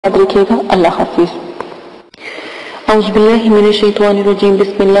یاد رکھیے گا. اللہ حافظ. اعوذ باللہ من الشیطان الرجیم.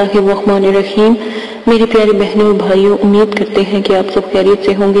 بسم اللہ الرحمن الرحیم. میری پیاری بہنوں اور بھائیوں، امید کرتے ہیں کہ آپ سب خیریت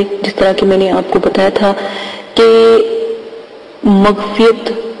سے ہوں گے. جس طرح کہ میں نے آپ کو بتایا تھا کہ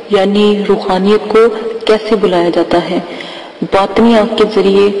مغفیت یعنی روحانیت کو کیسے بلایا جاتا ہے، باطنی آنکھ کے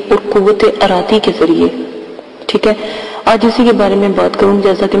ذریعے اور قوت ارادی کے ذریعے. ٹھیک ہے، آج اسی کے بارے میں بات کروں.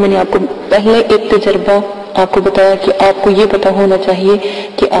 جیسا کہ میں نے آپ کو پہلے ایک تجربہ آپ کو بتایا کہ آپ کو یہ پتا ہونا چاہیے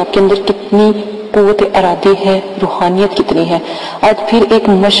کہ آپ کے اندر کتنی قوت ارادی ہے، روحانیت کتنی ہے. آج پھر ایک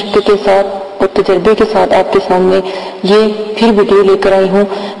مشق کے ساتھ اور تجربے کے ساتھ آپ کے سامنے یہ پھر ویڈیو لے کر آئی ہوں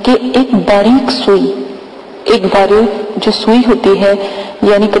کہ ایک باریک سوئی، ایک باریک جو سوئی ہوتی ہے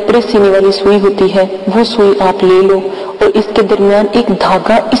یعنی کپڑے سینے والی سوئی ہوتی ہے، وہ سوئی آپ لے لو اور اس کے درمیان ایک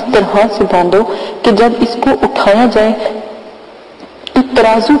دھاگا اس طرح سے باندھو کہ جب اس کو اٹھایا جائے تو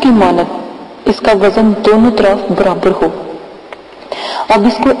ترازو کی مانند اس کا وزن دونوں طرف برابر ہو. اب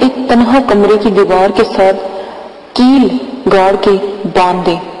اس کو ایک تنہا کمرے کی دیوار کے ساتھ کیل گاڑ کے باندھ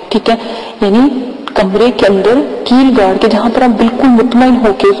دیں. ٹھیک ہے، یعنی کمرے کے اندر کیل گاڑ کے جہاں پر آپ بالکل مطمئن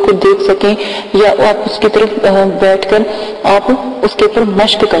ہو کے اس کو دیکھ سکیں یا آپ اس کی طرف بیٹھ کر آپ اس کے اوپر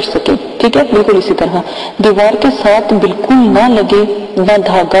مشق کر سکیں. ٹھیک ہے، بالکل اسی طرح دیوار کے ساتھ بالکل نہ لگے، نہ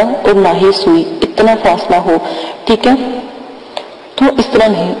دھاگا اور نہ ہی سوئی، اتنا فاصلہ ہو. ٹھیک ہے، تو اس طرح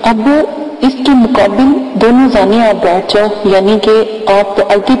نہیں. اب اس کے مقابل دونوں زانیاں آپ بیٹھ جاؤ، یعنی کہ آپ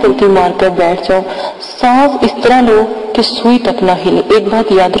الٹی پلٹی مار کر بیٹھ جاؤ. سانس اس طرح لو کہ سوئی تک نہ ہلے. ایک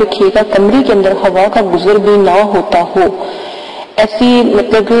بات یاد رکھیے گا، کمرے کے اندر ہوا کا گزر بھی نہ ہوتا ہو. ایسی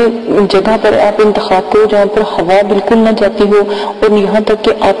مطلب جگہ پر آپ انتخاب کرو جہاں پر ہوا بالکل نہ جاتی ہو اور یہاں تک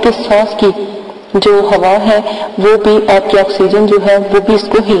کہ آپ کے سانس کی جو ہوا ہے وہ بھی، آپ کی آکسیجن جو ہے وہ بھی اس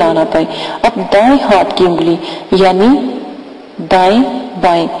کو ہلا نہ پائے. اب دائیں ہاتھ کی انگلی یعنی دائیں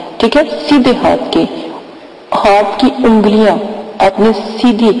بائیں، ٹھیک ہے، سیدھے ہاتھ کے ہاتھ کی انگلیاں آپ نے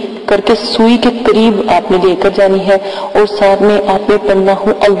سیدھی کر کے سوئی کے قریب آپ نے لے کر جانی ہے اور ساتھ میں آپ نے پڑھنا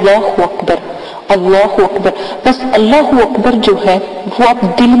ہو اللہ اکبر، اللہ اکبر. بس اللہ اکبر جو ہے وہ آپ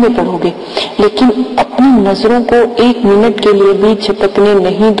دل میں پڑھو گے، لیکن اپنی نظروں کو ایک منٹ کے لیے بھی جھپکنے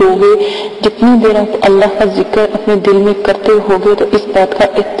نہیں دو گے. جتنی دیر آپ اللہ کا ذکر اپنے دل میں کرتے ہوگے تو اس بات کا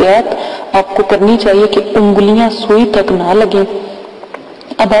احتیاط آپ کو کرنی چاہیے کہ انگلیاں سوئی تک نہ لگیں.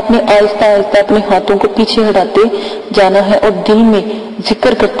 اب آپ نے آہستہ آہستہ اپنے ہاتھوں کو پیچھے ہٹاتے جانا ہے اور دل میں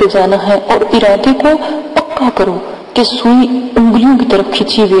ذکر کرتے جانا ہے اور ارادے کو پکا کرو کہ سوئی انگلیوں کی طرف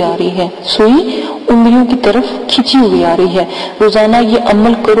کھینچی ہوئی آ رہی ہے، سوئی انگلیوں کی طرف کھینچی ہوئی آ رہی ہے. روزانہ یہ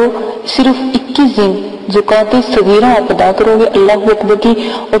عمل کرو. صرف 21 دن زکات صغیرہ آپ ادا کرو گے اللہ اکبر کی،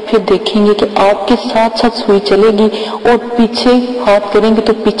 اور پھر دیکھیں گے کہ آپ کے ساتھ ساتھ سوئی چلے گی اور پیچھے ہاتھ کریں گے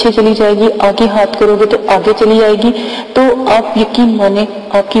تو پیچھے چلی جائے گی، آگے ہاتھ کرو گے تو آگے چلی جائے گی. تو آپ یقین مانیں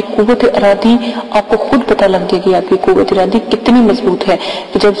آپ کی قوت ارادی آپ کو خود پتہ لگ جائے گی آپ کی قوت ارادی کتنی مضبوط ہے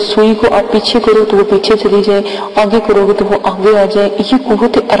کہ جب سوئی کو آپ پیچھے کرو تو وہ پیچھے چلی جائے، آگے کرو گے تو وہ آگے آ جائے. یہ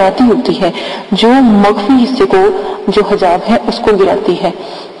قوت ارادی ہوتی ہے جو مخفی حصے کو، جو حجاب ہے، اس کو گراتی ہے.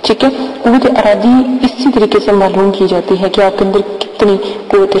 ٹھیک ہے، قوت ارادی اسی طریقے سے معلوم کی جاتی ہے کہ آپ کے اندر کتنی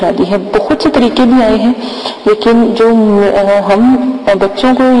قوت ارادی ہے. بہت سے طریقے بھی آئے ہیں لیکن جو ہم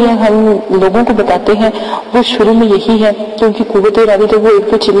بچوں کو یا ہم لوگوں کو بتاتے ہیں وہ شروع میں یہی ہے کہ ان کی قوت ارادی تو وہ ایک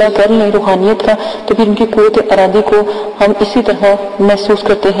کو چلا کر لیں روحانیت کا، تو پھر ان کی قوت ارادی کو ہم اسی طرح محسوس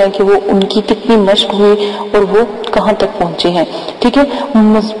کرتے ہیں کہ وہ ان کی کتنی مشق ہوئی اور وہ کہاں تک پہنچے ہیں. ٹھیک ہے،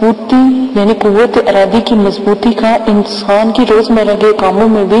 مضبوطی یعنی قوت ارادی کی مضبوطی کا انسان کی روزمرہ کے کاموں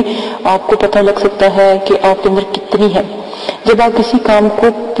میں بھی آپ کو پتہ لگ سکتا ہے کہ آپ کے اندر کتنی ہے. جب آپ کسی کام کو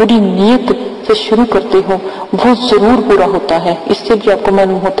پوری نیت سے شروع کرتے ہو وہ ضرور پورا ہوتا ہے. اس سے بھی آپ کو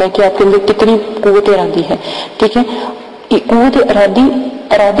معلوم ہوتا ہے کہ آپ کے اندر کتنی قوت ارادی ہے. ٹھیک ہے، قوت ارادی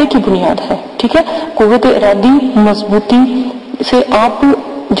ارادے کی بنیاد ہے. ٹھیک ہے، قوت ارادی مضبوطی سے آپ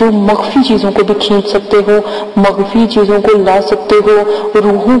جو مخفی چیزوں کو بھی کھینچ سکتے ہو، مخفی چیزوں کو لا سکتے ہو،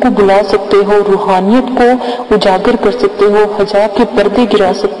 روحوں کو بلا سکتے ہو، روحانیت کو اجاگر کر سکتے ہو، حجاب کے پردے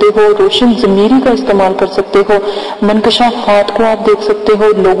گرا سکتے ہو، روشن ضمیری کا استعمال کر سکتے ہو، منکشافات کو آپ دیکھ سکتے ہو،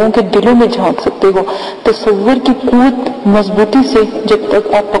 لوگوں کے دلوں میں جھانک سکتے ہو. تصور کی قوت مضبوطی سے جب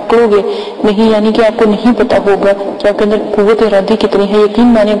تک آپ پکڑو گے نہیں، یعنی کہ آپ کو نہیں پتا ہوگا کہ آپ کے اندر قوت ارادی کتنی ہے.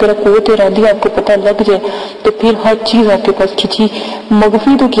 یقین مانے اگر قوت ارادی آپ کو پتہ لگ جائے تو پھر ہر چیز آپ کے پاس کھینچی.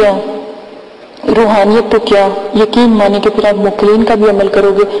 مغفی تو کیا، روحانیت تو کیا، یقین مانے کہ پھر آپ مقلین کا بھی عمل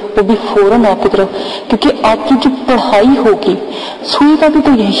کرو گے وہ بھی فوراً آپ کی طرف، کیونکہ آپ کی جو پڑھائی ہوگی سوئی کا بھی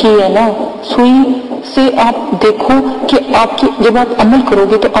تو یہی ہے نا. سوئی سے آپ دیکھو کہ آپ کی جب آپ عمل کرو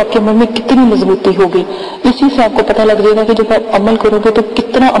گے تو آپ کے من میں کتنی مضبوطی ہوگی. اسی سے آپ کو پتہ لگ جائے گا کہ جب آپ عمل کرو گے تو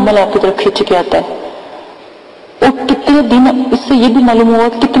کتنا عمل آپ کی طرف کھینچ کے آتا ہے. اور کتنے دن، اس سے یہ بھی معلوم ہوا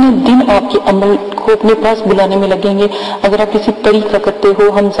کتنے دن آپ کے عمل کو اپنے پاس بلانے میں لگیں گے. اگر آپ کسی پری کا کرتے ہو،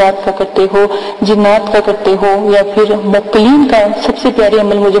 حمزات کا کرتے ہو، جنات کا کرتے ہو، یا پھر موکلین کا. سب سے پیارے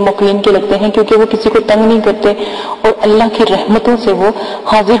عمل مجھے موکلین کے لگتے ہیں، کیونکہ وہ کسی کو تنگ نہیں کرتے اور اللہ کی رحمتوں سے وہ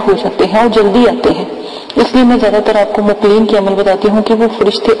حاضر ہو جاتے ہیں اور جلدی آتے ہیں. اس لیے میں زیادہ تر آپ کو موکلین کے عمل بتاتی ہوں کہ وہ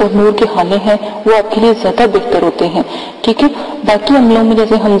فرشتے اور نور کے حالے ہیں، وہ آپ کے لیے زیادہ بہتر ہوتے ہیں. ٹھیک ہے. باقی عملوں میں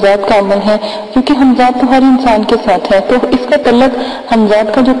جیسے حمزات کا عمل ہے، کیونکہ حمزات تو ہر انسان کے ساتھ ہے، تو اس کا تعلق،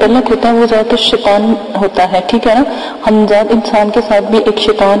 حمزات کا جو تعلق ہوتا ہے وہ زیادہ تر شیطان ہوتا ہے. ٹھیک ہے نا. حمزات انسان کے ساتھ بھی ایک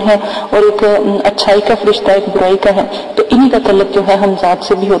شیطان ہے اور ایک اچھائی کا فرشتہ، ایک برائی کا ہے. تو انہی کا تعلق جو ہے حمزات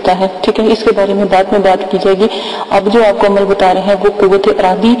سے بھی ہوتا ہے. ٹھیک ہے. اس کے بارے میں بعد میں بات کی جائے گی. اب جو آپ کو عمل بتا رہے ہیں وہ قوت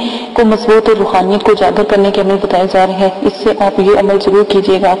ارادی کو مضبوط اور روحانیت کو اجاگر کرنے کے عمل بتائے جا رہے ہیں. اس سے آپ یہ عمل ضرور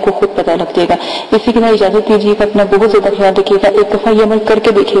کیجیے گا، آپ کو خود پتہ لگ جائے گا. اسی کے بعد اجازت دیجیے گا، اپنا بہت زیادہ خیال رکھیے گا. ایک دفعہ یہ عمل کر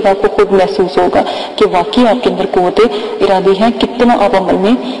کے دیکھیے گا، آپ کو خود محسوس ہوگا کہ واقعی آپ کے اندر قوت ارادی ہے، کتنا آپ عمل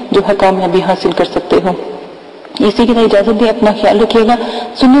میں جو ہے کامیابی حاصل کر سکتے ہو. اسی کے بعد اجازت دیں، اپنا خیال رکھیے گا.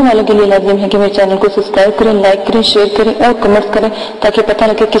 سننے والوں کے لیے لازم ہے کہ میرے چینل کو سبسکرائب کریں، لائک کریں، شیئر کریں اور کمنٹ کریں، تاکہ پتہ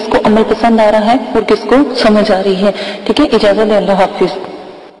لگے کس کو عمل پسند آ رہا ہے اور کس کو سمجھ آ رہی ہے. ٹھیک ہے. اجازت دیں. اللہ حافظ.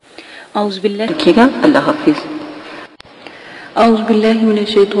 اعوذ باللہ رکھیے گا. اللہ حافظ. اعوذ باللہ من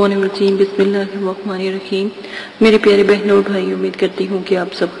الشیطان الرجیم. بسم اللہ الرحمن الرحیم. میرے پیارے بہنوں اور بھائی، امید کرتی ہوں کہ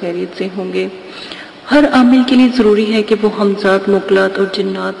آپ سب خیریت سے ہوں گے. ہر عامل کے لیے ضروری ہے کہ وہ حمزات، موکلات اور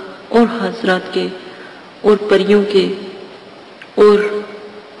جنات اور حضرات کے اور پریوں کے اور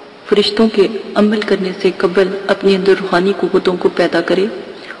فرشتوں کے عمل کرنے سے قبل اپنے اندر روحانی قوتوں کو پیدا کرے،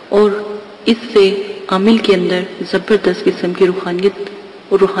 اور اس سے عامل کے اندر زبردست قسم کی روحانیت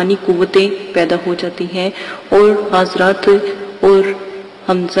اور روحانی قوتیں پیدا ہو جاتی ہیں، اور حضرات اور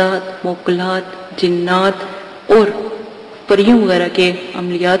حمزات، موکلات، جنات اور پریوں وغیرہ کے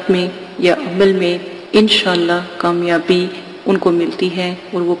عملیات میں یا عمل میں انشاءاللہ کامیابی ان کو ملتی ہے،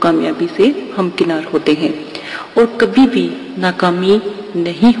 اور وہ کامیابی سے ہمکنار ہوتے ہیں، اور کبھی بھی ناکامی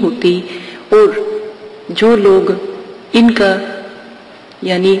نہیں ہوتی. اور جو لوگ ان کا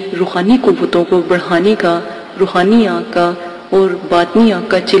یعنی روحانی قوتوں کو بڑھانے کا، روحانی آنکھ کا اور باطنی آنکھ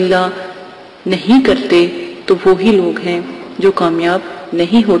کا چلہ نہیں کرتے، تو وہی لوگ ہیں جو کامیاب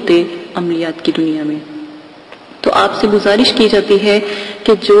نہیں ہوتے عملیات کی دنیا میں. تو آپ سے گزارش کی جاتی ہے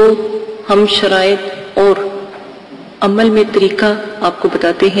کہ جو ہم شرائط اور عمل میں طریقہ آپ کو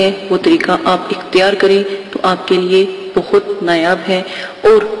بتاتے ہیں، وہ طریقہ آپ اختیار کریں تو آپ کے لیے بہت نایاب ہے.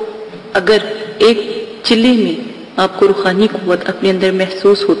 اور اگر ایک چلے میں آپ کو روحانی قوت اپنے اندر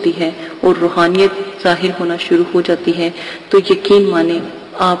محسوس ہوتی ہے اور روحانیت ظاہر ہونا شروع ہو جاتی ہے، تو یقین مانیں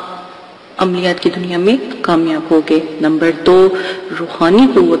آپ عملیات کی دنیا میں کامیاب ہوگے. نمبر 2، روحانی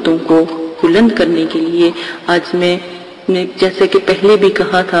قوتوں کو بلند کرنے کے لیے آج میں نے جیسے کہ پہلے بھی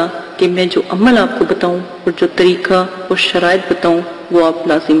کہا تھا کہ میں جو عمل آپ کو بتاؤں اور جو طریقہ اور شرائط بتاؤں وہ آپ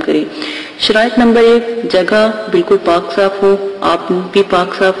لازم کریں. شرائط نمبر 1، جگہ بالکل پاک صاف ہو، آپ بھی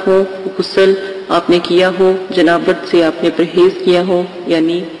پاک صاف ہو، غسل آپ نے کیا ہو، جنابت سے آپ نے پرہیز کیا ہو،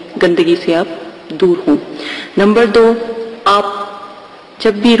 یعنی گندگی سے آپ دور ہوں. نمبر 2، آپ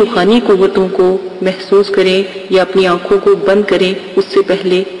جب بھی روحانی قوتوں کو محسوس کریں یا اپنی آنکھوں کو بند کریں، اس سے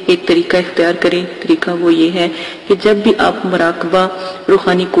پہلے ایک طریقہ اختیار کریں. طریقہ وہ یہ ہے کہ جب بھی آپ مراقبہ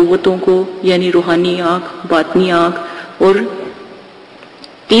روحانی قوتوں کو یعنی روحانی آنکھ، باطنی آنکھ اور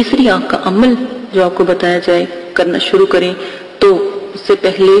تیسری آنکھ کا عمل جو آپ کو بتایا جائے کرنا شروع کریں، تو اس سے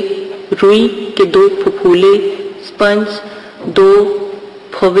پہلے روئی کے 2 پھپھولے، سپنج 2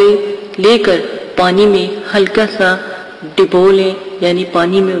 پھوے لے کر پانی میں ہلکا سا ڈبو لیں، یعنی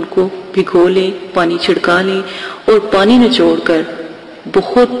پانی میں ان کو بھگو لیں، پانی چھڑکا لیں، اور پانی نچوڑ کر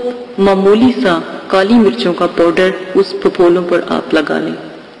بہت معمولی سا کالی مرچوں کا پاؤڈر اس پھپھولوں پر آپ لگا لیں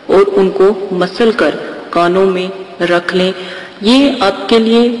اور ان کو مسل کر کانوں میں رکھ لیں. یہ آپ کے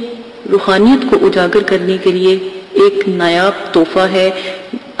لیے روحانیت کو اجاگر کرنے کے لیے ایک نایاب تحفہ ہے،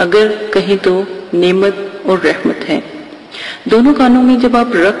 اگر کہیں تو نعمت اور رحمت ہے. دونوں کانوں میں جب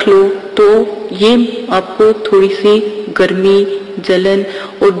آپ رکھ لو تو یہ آپ کو تھوڑی سی گرمی، جلن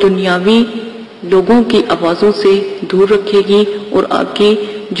اور دنیاوی لوگوں کی آوازوں سے دور رکھے گی، اور آپ کی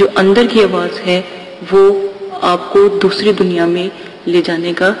جو اندر کی آواز ہے وہ آپ کو دوسری دنیا میں لے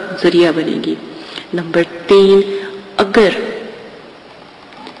جانے کا ذریعہ بنے گی. نمبر 3، اگر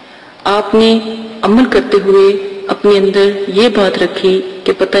آپ نے عمل کرتے ہوئے اپنے اندر یہ بات رکھی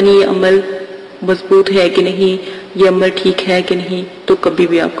کہ پتہ نہیں یہ عمل مضبوط ہے کہ نہیں، یہ عمل ٹھیک ہے کہ نہیں، تو کبھی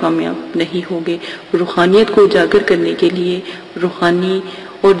بھی آپ کامیاب نہیں ہوگے. روحانیت کو اجاگر کرنے کے لیے روحانی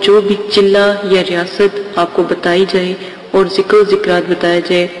اور جو بھی چلہ یا ریاست آپ کو بتائی جائے اور ذکر و ذکرات بتایا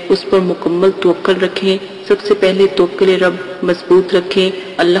جائے اس پر مکمل توکل رکھیں. سب سے پہلے توکل رب مضبوط رکھیں،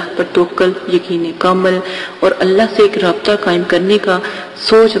 اللہ پر توکل، یقین کامل، اور اللہ سے ایک رابطہ قائم کرنے کا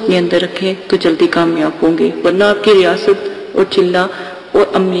سوچ اپنے اندر رکھیں تو جلدی کامیاب ہوں گے، ورنہ آپ کی ریاست اور چلہ اور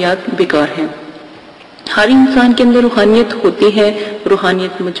عملیات بیکار ہیں. ہر انسان کے اندر روحانیت ہوتی ہے،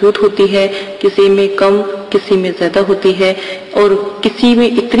 روحانیت موجود ہوتی ہے، کسی میں کم کسی میں زیادہ ہوتی ہے، اور کسی میں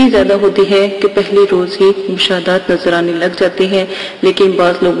اتنی زیادہ ہوتی ہے کہ پہلے روز ہی مشاہدات نظر آنے لگ جاتے ہیں. لیکن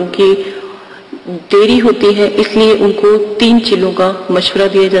بعض لوگوں کی دیری ہوتی ہے، اس لیے ان کو 3 چیزوں کا مشورہ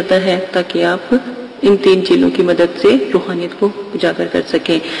دیا جاتا ہے تاکہ آپ ان 3 چیزوں کی مدد سے روحانیت کو اجاگر کر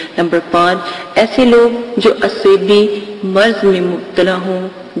سکیں. نمبر 5، ایسے لوگ جو عصبی مرض میں مبتلا ہوں،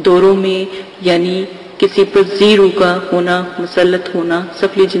 دوروں میں، یعنی کسی پر زیرو کا ہونا، مسلط ہونا،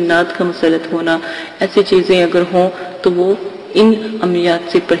 سفلی جنات کا مسلط ہونا، ایسی چیزیں اگر ہوں تو وہ ان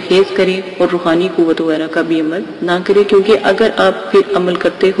عملیات سے پرہیز کریں اور روحانی قوت وغیرہ کا بھی عمل نہ کریں، کیونکہ اگر آپ پھر عمل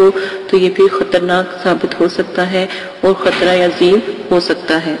کرتے ہو تو یہ پھر خطرناک ثابت ہو سکتا ہے اور خطرہ عظیم ہو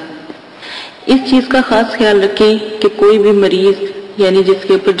سکتا ہے. اس چیز کا خاص خیال رکھیں کہ کوئی بھی مریض یعنی جس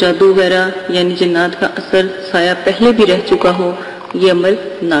کے اوپر جادو وغیرہ یعنی جنات کا اثر سایہ پہلے بھی رہ چکا ہو یہ عمل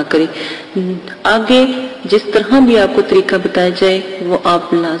نہ کرے. آگے جس طرح بھی آپ کو طریقہ بتایا جائے وہ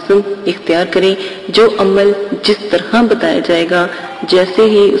آپ لازم اختیار کریں. جو عمل جس طرح بتایا جائے گا، جیسے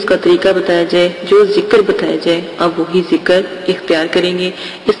ہی اس کا طریقہ بتایا جائے، جو ذکر بتایا جائے آپ وہی ذکر اختیار کریں گے.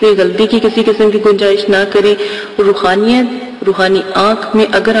 اس میں غلطی کی کسی قسم کی گنجائش نہ کریں. روحانی آنکھ میں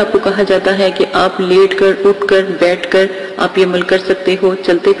اگر آپ کو کہا جاتا ہے کہ آپ لیٹ کر، اٹھ کر، بیٹھ کر آپ یہ عمل کر سکتے ہو،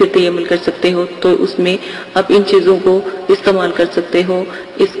 چلتے پھرتے یہ عمل کر سکتے ہو، تو اس میں آپ ان چیزوں کو استعمال کر سکتے ہو،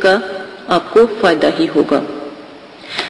 اس کا آپ کو فائدہ ہی ہوگا.